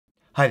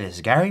Hi, this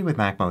is Gary with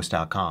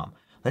MACMOST.com.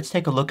 Let's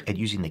take a look at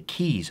using the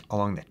keys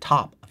along the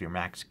top of your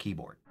Mac's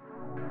keyboard.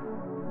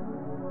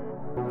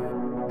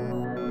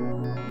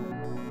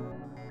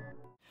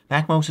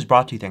 MACMOST is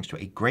brought to you thanks to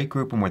a great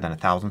group of more than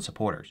 1,000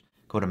 supporters.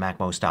 Go to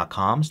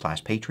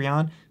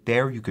MACMOST.com/Patreon.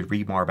 There you could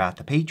read more about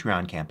the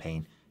Patreon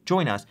campaign,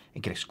 join us,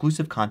 and get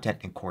exclusive content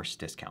and course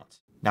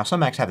discounts. Now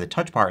some Macs have the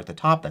touch bar at the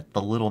top, that's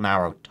the little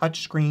narrow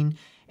touch screen,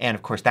 and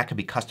of course that can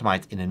be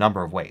customized in a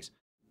number of ways.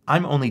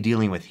 I'm only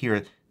dealing with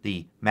here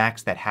the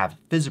Macs that have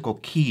physical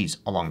keys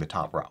along the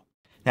top row.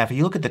 Now if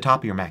you look at the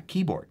top of your Mac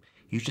keyboard,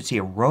 you should see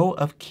a row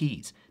of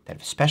keys that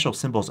have special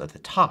symbols at the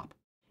top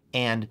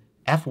and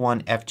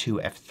F1,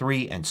 F2,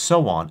 F3, and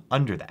so on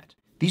under that.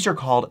 These are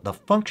called the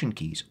function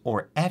keys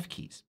or F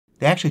keys.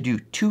 They actually do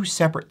two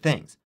separate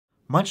things,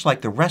 much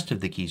like the rest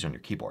of the keys on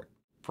your keyboard.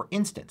 For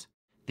instance,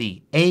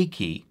 the A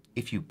key,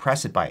 if you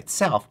press it by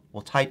itself,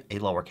 will type a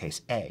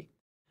lowercase a.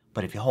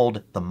 But if you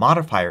hold the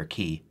modifier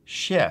key,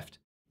 Shift,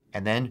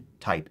 and then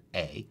type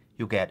A,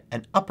 you'll get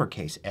an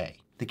uppercase A.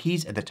 The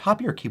keys at the top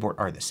of your keyboard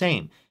are the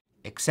same,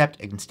 except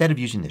instead of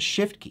using the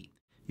Shift key,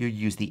 you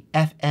use the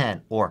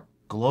FN or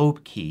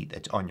globe key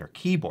that's on your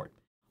keyboard.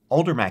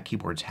 Older Mac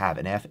keyboards have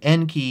an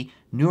FN key.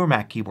 Newer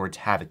Mac keyboards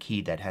have a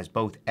key that has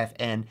both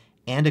FN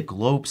and a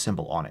globe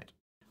symbol on it.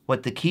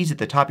 What the keys at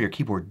the top of your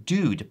keyboard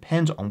do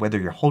depends on whether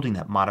you're holding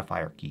that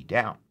modifier key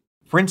down.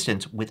 For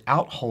instance,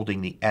 without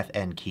holding the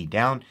FN key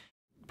down,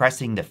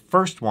 pressing the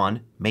first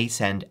one may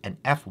send an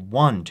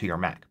F1 to your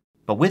Mac.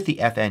 But with the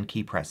FN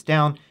key pressed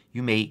down,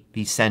 you may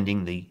be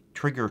sending the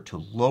trigger to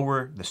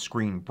lower the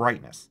screen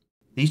brightness.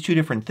 These two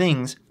different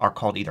things are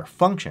called either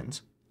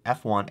functions.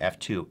 F1,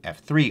 F2,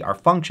 F3 are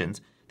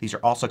functions. These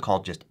are also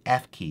called just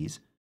F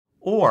keys.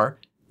 Or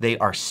they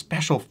are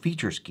special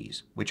features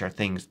keys, which are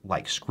things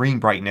like screen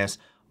brightness,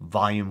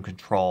 volume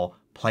control,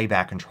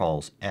 playback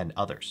controls, and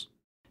others.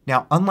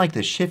 Now unlike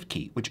the Shift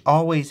key, which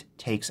always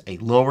takes a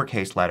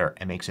lowercase letter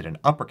and makes it an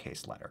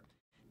uppercase letter,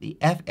 the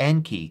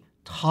FN key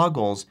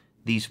toggles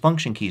these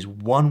function keys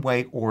one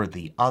way or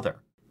the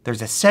other.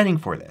 There's a setting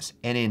for this,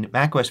 and in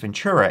macOS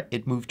Ventura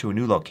it moved to a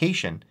new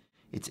location.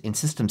 It's in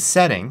System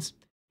Settings,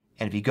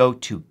 and if you go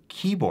to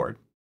Keyboard,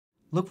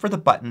 look for the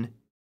button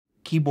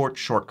Keyboard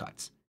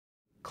Shortcuts.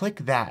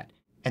 Click that,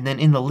 and then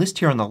in the list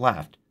here on the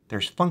left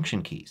there's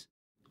function keys.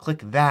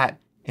 Click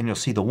that and you'll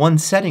see the one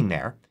setting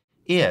there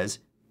is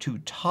to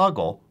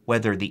toggle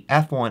whether the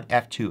F1,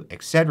 F2,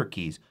 etc.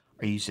 keys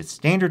are used as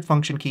standard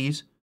function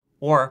keys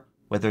or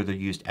whether they're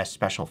used as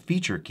special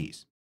feature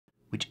keys.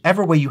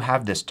 Whichever way you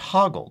have this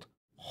toggled,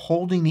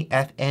 holding the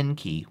FN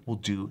key will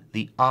do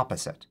the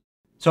opposite.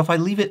 So if I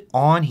leave it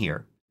on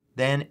here,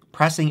 then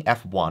pressing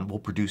F1 will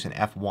produce an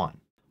F1.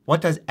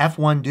 What does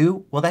F1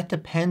 do? Well, that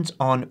depends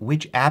on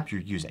which app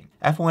you're using.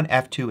 F1,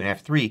 F2, and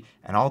F3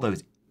 and all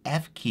those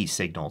F key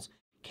signals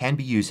can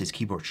be used as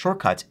keyboard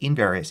shortcuts in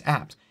various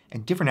apps.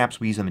 And different apps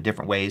will use them in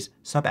different ways.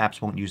 Some apps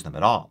won't use them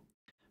at all.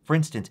 For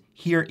instance,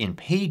 here in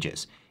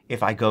Pages,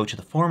 if I go to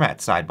the Format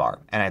sidebar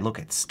and I look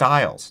at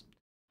Styles,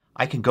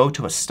 I can go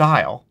to a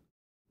style,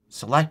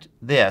 select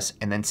this,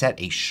 and then set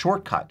a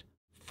shortcut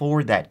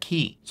for that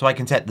key. So I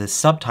can set the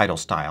subtitle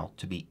style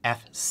to be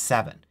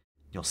F7.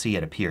 You'll see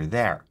it appear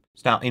there.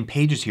 So now in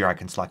Pages here I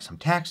can select some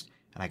text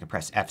and I can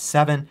press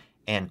F7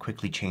 and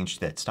quickly change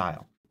that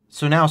style.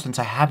 So now since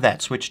I have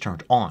that switch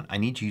turned on, I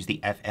need to use the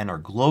FN or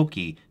globe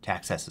key to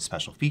access the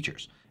special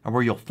features. And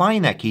where you'll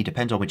find that key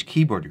depends on which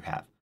keyboard you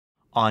have.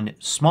 On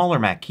smaller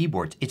Mac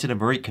keyboards it's in a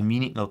very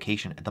convenient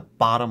location at the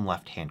bottom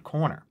left hand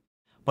corner.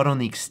 But on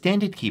the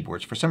extended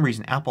keyboards, for some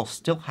reason Apple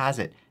still has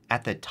it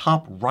at the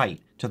top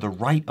right to the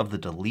right of the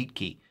delete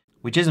key,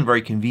 which isn't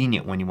very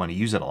convenient when you want to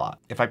use it a lot.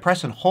 If I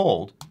press and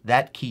hold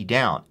that key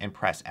down and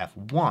press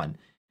F1,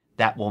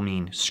 that will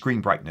mean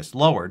screen brightness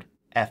lowered.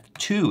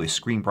 F2 is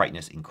screen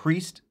brightness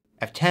increased.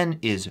 F10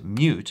 is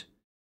mute.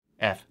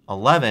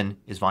 F11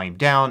 is volume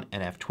down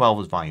and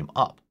F12 is volume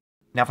up.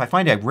 Now if I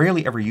find I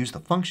rarely ever use the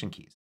function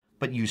keys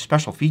but use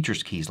special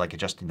features keys like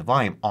adjusting the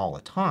volume all the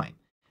time,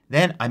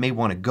 then I may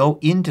want to go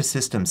into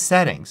System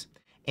Settings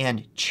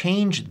and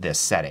change this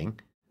setting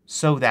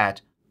so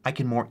that I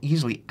can more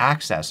easily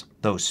access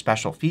those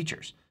special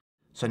features.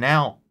 So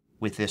now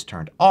with this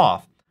turned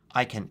off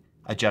I can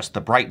adjust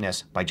the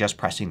brightness by just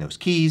pressing those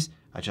keys,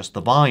 adjust the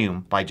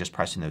volume by just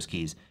pressing those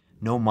keys.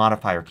 No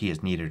modifier key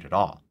is needed at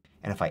all.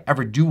 And if I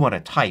ever do want to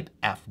type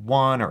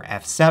F1 or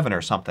F7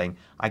 or something,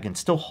 I can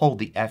still hold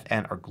the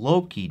FN or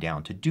globe key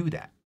down to do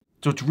that.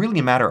 So it's really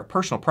a matter of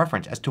personal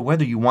preference as to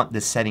whether you want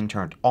this setting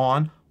turned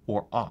on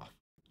or off.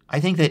 I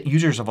think that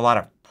users of a lot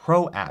of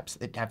pro apps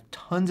that have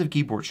tons of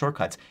keyboard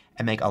shortcuts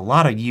and make a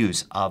lot of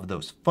use of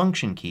those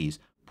function keys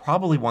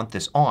probably want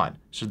this on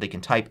so they can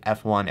type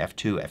F1,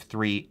 F2,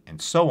 F3,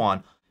 and so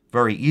on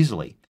very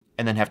easily,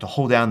 and then have to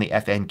hold down the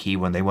FN key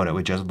when they want to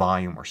adjust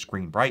volume or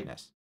screen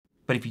brightness.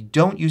 But if you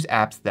don't use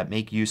apps that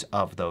make use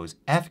of those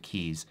F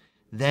keys,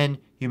 then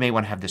you may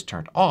want to have this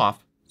turned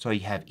off so you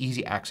have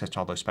easy access to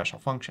all those special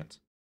functions.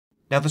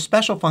 Now the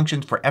special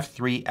functions for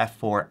F3,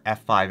 F4,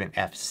 F5, and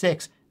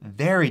F6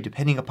 vary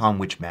depending upon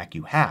which Mac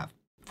you have.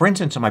 For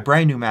instance, on my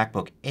brand new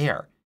MacBook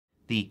Air,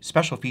 the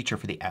special feature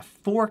for the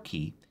F4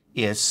 key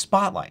is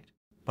Spotlight.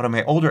 But on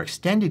my older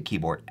extended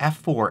keyboard,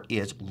 F4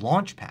 is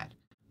Launchpad.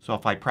 So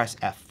if I press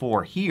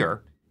F4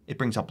 here, it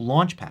brings up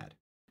Launchpad.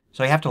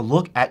 So you have to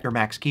look at your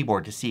Mac's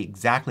keyboard to see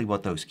exactly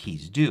what those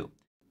keys do.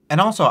 And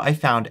also I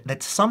found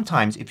that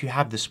sometimes if you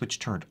have the switch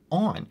turned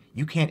on,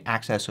 you can't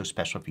access those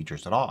special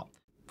features at all.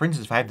 For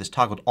instance, if I have this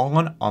toggled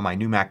on my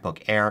new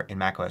MacBook Air in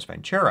macOS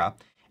Ventura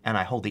and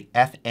I hold the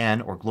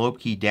FN or globe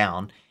key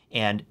down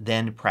and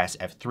then press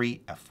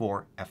F3,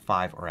 F4,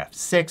 F5, or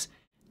F6,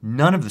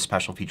 none of the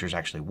special features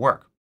actually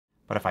work.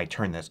 But if I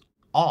turn this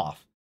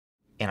off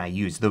and I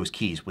use those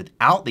keys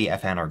without the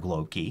FN or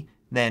globe key,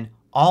 then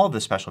all of the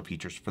special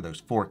features for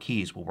those 4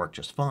 keys will work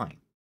just fine.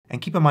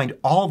 And keep in mind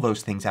all of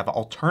those things have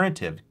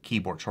alternative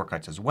keyboard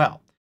shortcuts as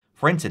well.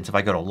 For instance, if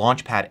I go to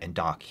Launchpad and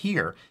dock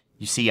here,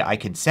 you see I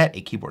can set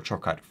a keyboard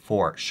shortcut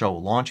for Show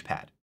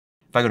Launchpad.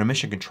 If I go to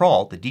Mission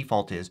Control, the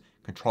default is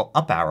Control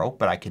Up Arrow,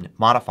 but I can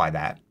modify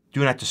that.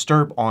 Do Not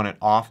Disturb on and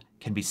off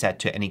can be set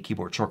to any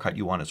keyboard shortcut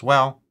you want as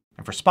well.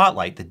 And for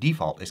Spotlight, the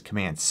default is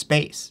Command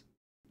Space.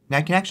 Now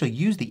I can actually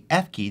use the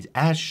F keys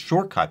as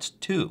shortcuts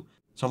too.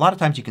 So a lot of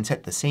times you can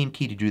set the same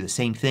key to do the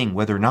same thing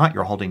whether or not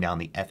you're holding down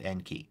the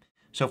FN key.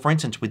 So for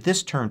instance, with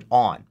this turned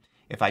on,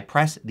 if I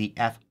press the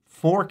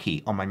F4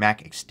 key on my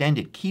Mac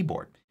extended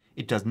keyboard,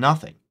 it does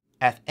nothing.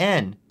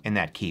 FN in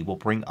that key will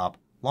bring up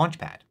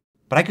Launchpad.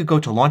 But I could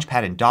go to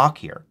Launchpad and dock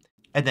here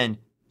and then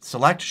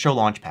select Show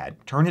Launchpad,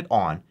 turn it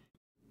on,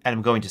 and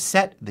I'm going to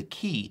set the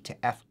key to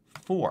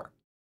F4.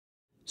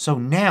 So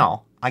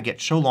now I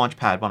get Show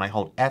Launchpad when I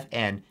hold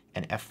FN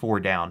and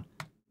F4 down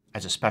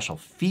as a special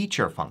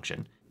feature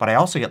function, but I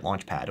also get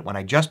Launchpad when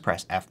I just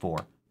press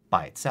F4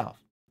 by itself.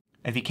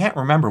 And if you can't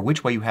remember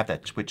which way you have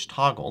that switch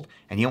toggled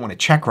and you don't want to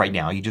check right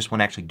now, you just want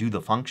to actually do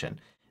the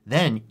function,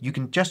 then you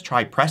can just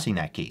try pressing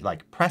that key.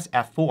 Like press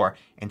F4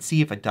 and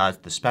see if it does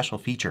the special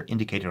feature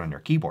indicated on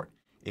your keyboard.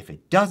 If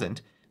it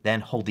doesn't,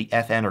 then hold the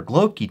FN or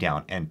globe key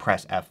down and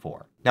press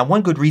F4. Now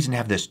one good reason to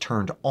have this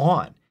turned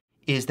on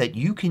is that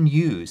you can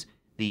use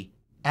the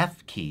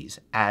F keys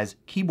as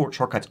keyboard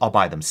shortcuts all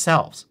by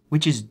themselves,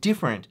 which is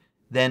different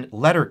than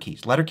letter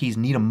keys. Letter keys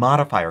need a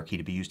modifier key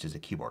to be used as a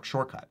keyboard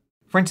shortcut.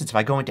 For instance, if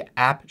I go into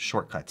App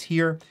Shortcuts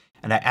here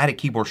and I add a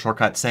keyboard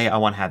shortcut, say I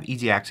want to have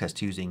easy access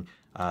to using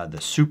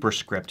the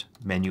superscript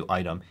menu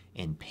item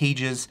in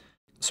Pages.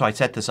 So I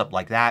set this up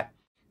like that.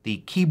 The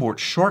keyboard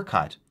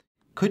shortcut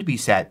could be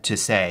set to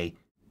say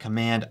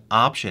Command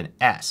Option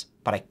S,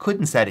 but I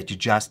couldn't set it to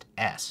just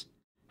S.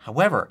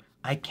 However,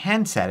 I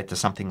can set it to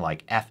something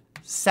like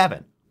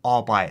F7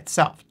 all by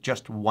itself,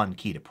 just one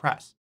key to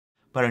press.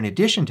 But in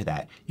addition to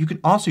that, you can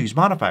also use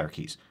modifier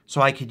keys. So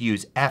I could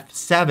use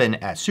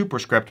F7 as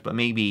superscript, but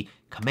maybe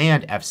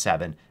Command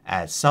F7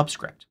 as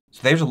subscript.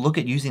 So there's a look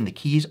at using the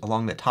keys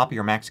along the top of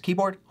your Mac's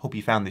keyboard. Hope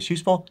you found this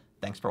useful.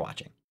 Thanks for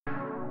watching.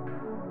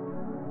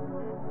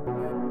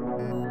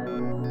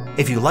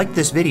 If you liked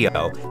this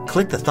video,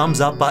 click the thumbs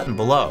up button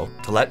below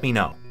to let me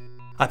know.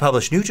 I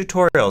publish new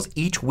tutorials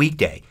each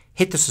weekday.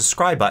 Hit the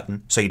subscribe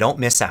button so you don't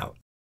miss out.